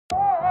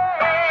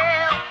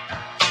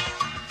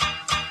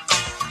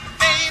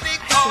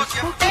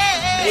Good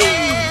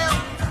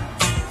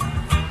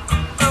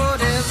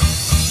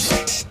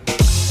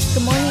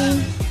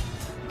morning.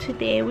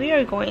 Today we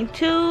are going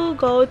to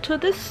go to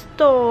the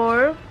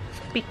store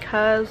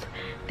because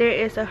there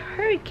is a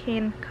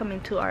hurricane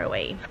coming to our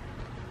way.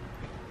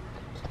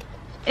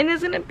 And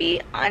it's gonna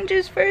be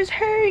Andre's first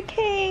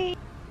hurricane.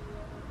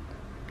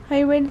 Are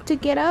you ready to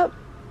get up?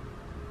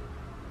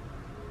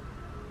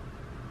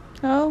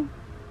 Oh.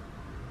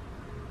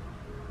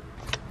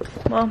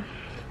 Well,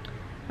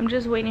 I'm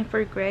just waiting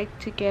for Greg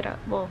to get up.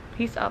 Well,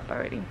 he's up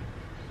already.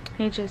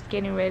 He's just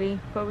getting ready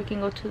before we can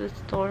go to the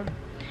store.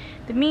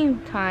 In the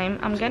meantime,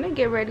 I'm gonna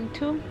get ready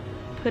to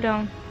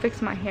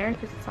fix my hair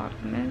because it's all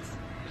a mess.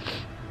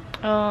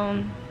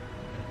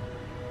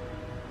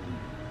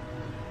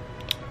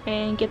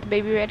 And get the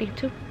baby ready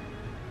too.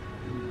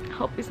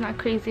 Hope it's not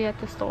crazy at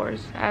the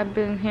stores. I've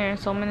been hearing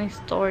so many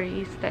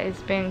stories that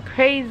it's been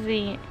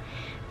crazy.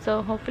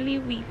 So hopefully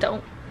we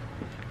don't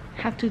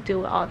have to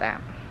do all that.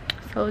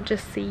 So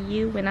just see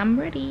you when I'm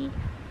ready.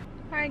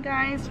 Alright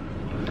guys,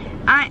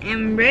 I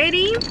am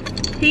ready.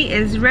 He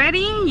is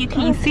ready. You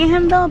can't see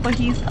him though, but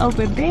he's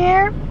over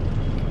there.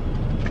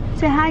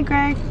 Say hi,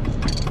 Greg.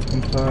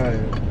 I'm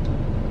tired.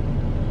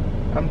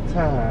 I'm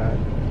tired.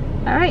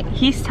 Alright,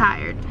 he's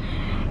tired.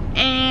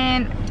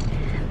 And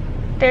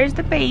there's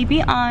the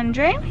baby,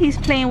 Andre. He's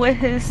playing with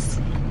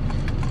his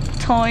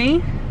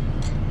toy.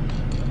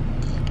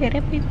 Get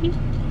it, baby?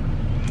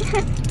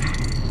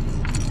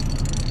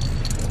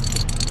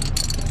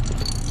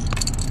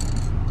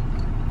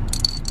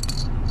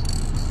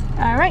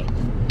 Alright,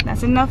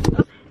 that's enough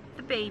of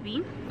the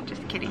baby.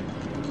 Just kidding.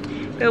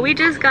 But we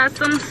just got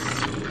some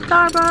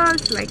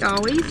Starbucks, like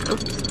always.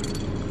 Oops.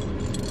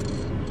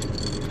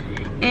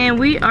 And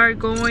we are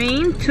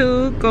going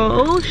to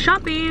go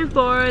shopping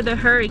for the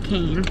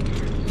hurricane.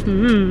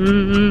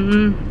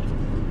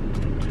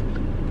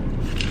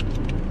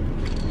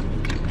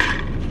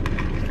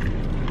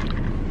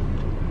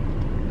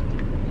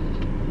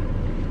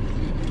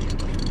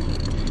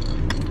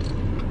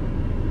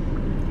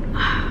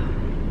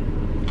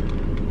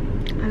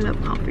 I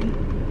love coffee.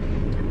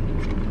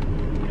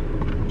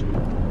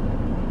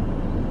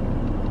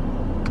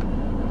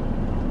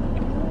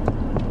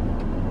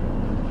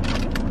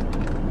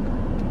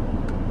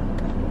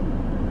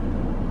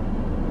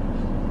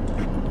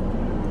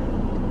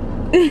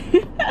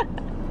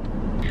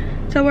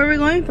 So where are we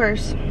going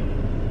first?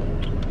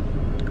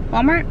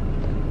 Walmart?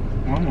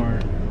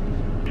 Walmart.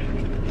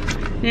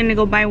 You're gonna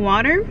go buy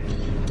water?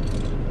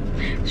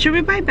 Should we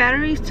buy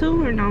batteries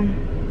too or no?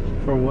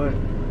 For what?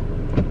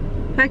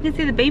 So I can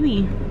see the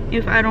baby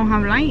if I don't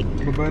have light.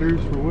 For batteries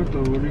for what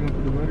though? What are you gonna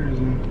put the batteries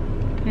in?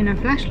 And a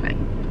flashlight.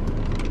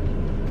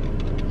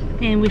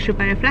 And we should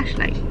buy a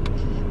flashlight.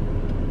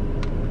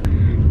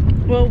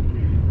 Well,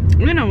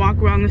 we're gonna walk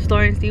around the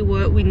store and see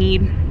what we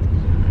need.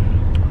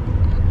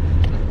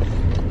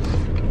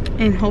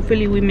 And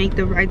hopefully we make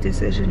the right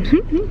decision.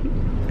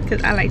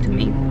 Because I like to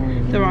make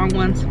the wrong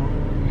ones.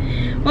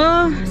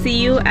 Well, see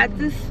you at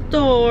the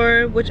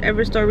store.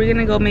 Whichever store we're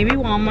gonna go. Maybe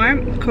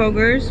Walmart,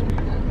 Kroger's.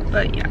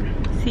 But yeah,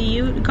 see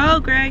you. Go,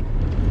 Greg.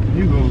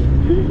 You go.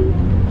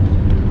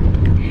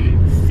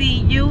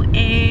 See you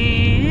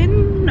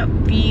in a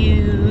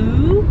few.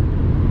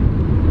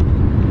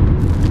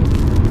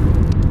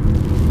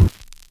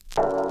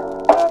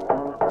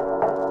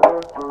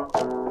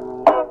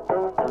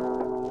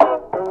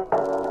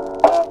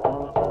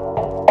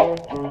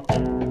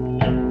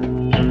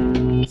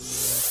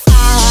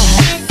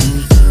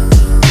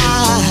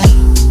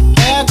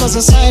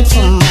 Aside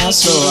from my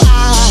soul,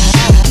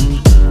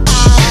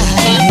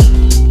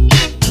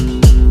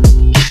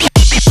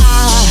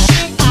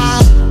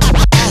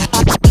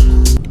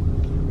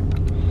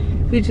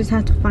 we just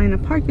have to find a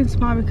parking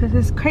spot because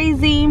it's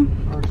crazy.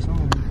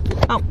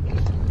 Oh,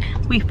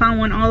 we found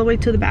one all the way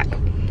to the back.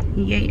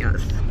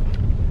 Yes.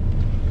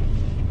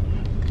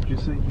 Did you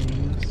say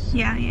yes?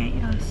 Yeah,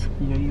 yes.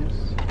 Yes.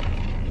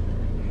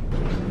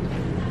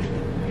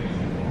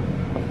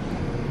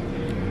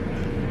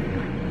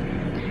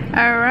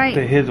 All right.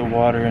 Here's the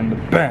water in the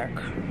back.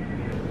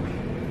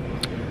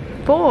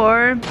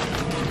 For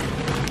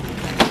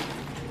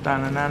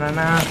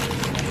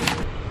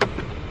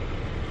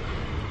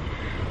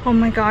oh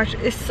my gosh,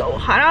 it's so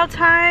hot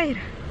outside.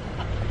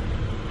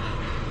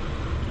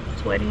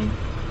 Sweating.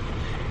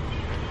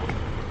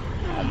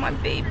 Oh my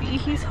baby,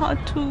 he's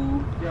hot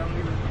too.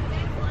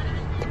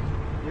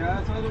 Yeah,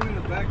 I saw them in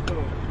the back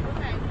though.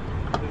 Okay.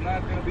 They're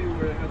not gonna be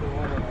where it had the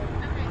water on.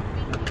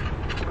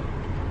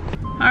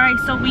 Alright,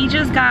 so we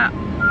just got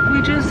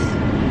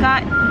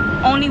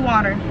only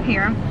water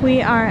here.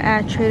 We are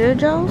at Trader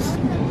Joe's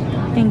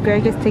and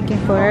Greg is taking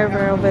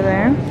forever over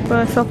there.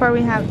 But so far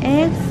we have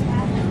eggs,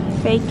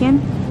 bacon,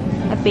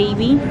 a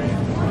baby,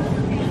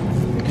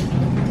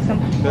 some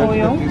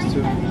oil.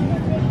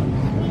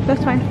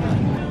 That's fine.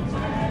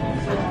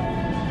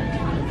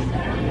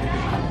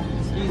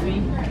 Excuse me,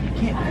 you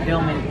can't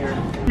film in here.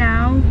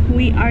 Now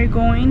we are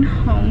going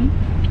home.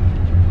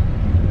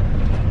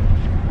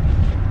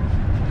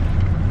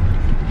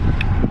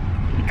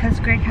 Because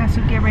Greg has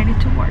to get ready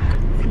to work.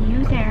 See you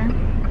already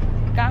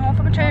there. Got home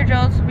from Trader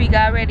Joe's. We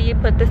got ready,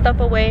 put this stuff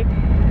away,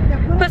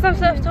 put some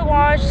stuff to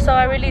wash, so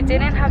I really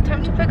didn't have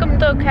time to pick up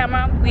the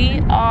camera.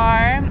 We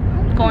are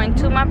going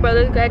to my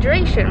brother's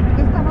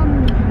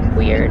graduation.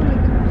 Weird.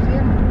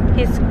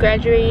 He's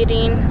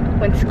graduating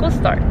when school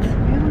starts.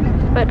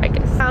 But I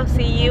guess I'll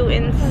see you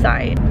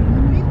inside.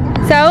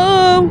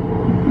 So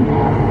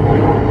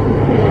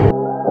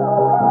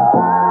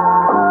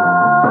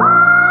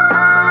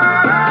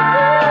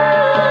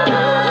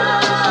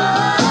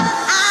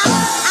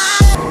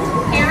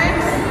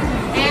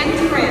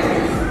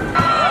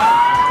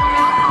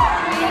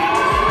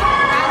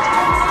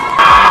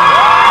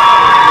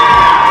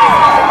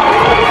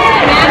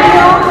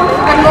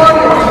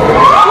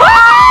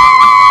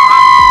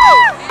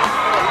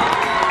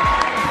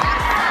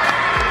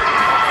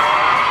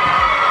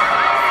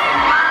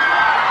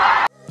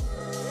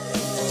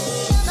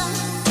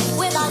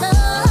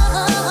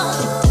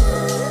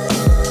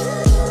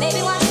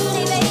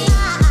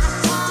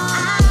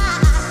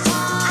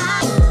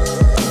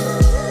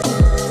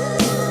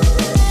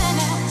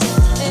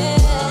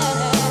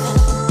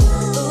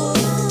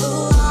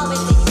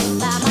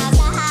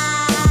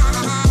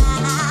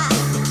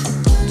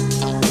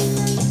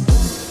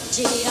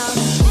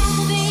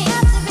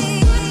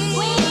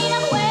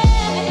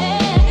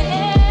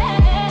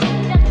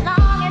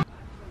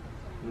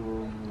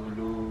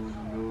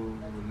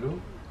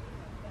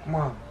Come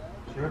on,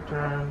 it's your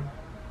turn.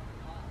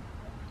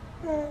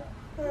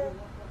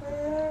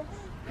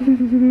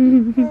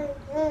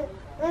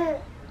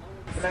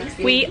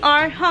 we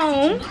are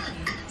home.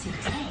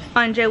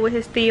 Andre with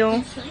his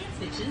Theo.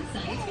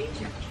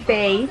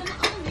 Faye.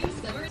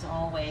 As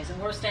always,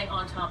 and we're staying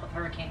on top of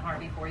Hurricane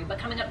Harvey for you. But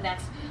coming up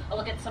next, a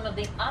look at some of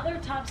the other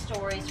top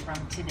stories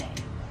from today.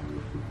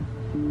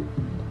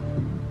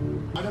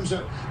 Items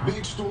at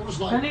big stores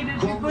like Honey,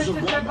 did you push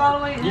the truck all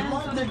the way in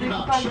so that they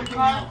could find your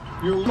car?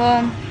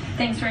 Well,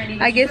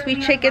 I guess we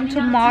check in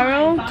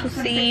tomorrow to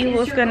see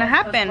what's gonna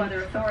happen.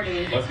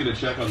 Let's get a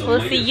check on the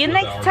We'll see you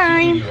next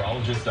time.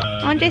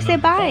 Andre, say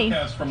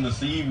bye. From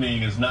this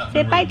evening is not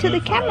say bye to the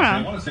camera.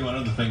 I want to say one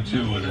other thing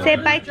too. Say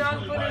bye.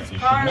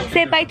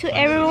 Say bye to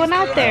everyone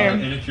out there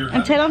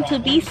and tell them to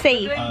be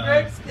safe.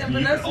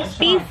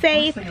 Be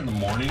safe.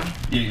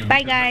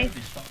 Bye, guys.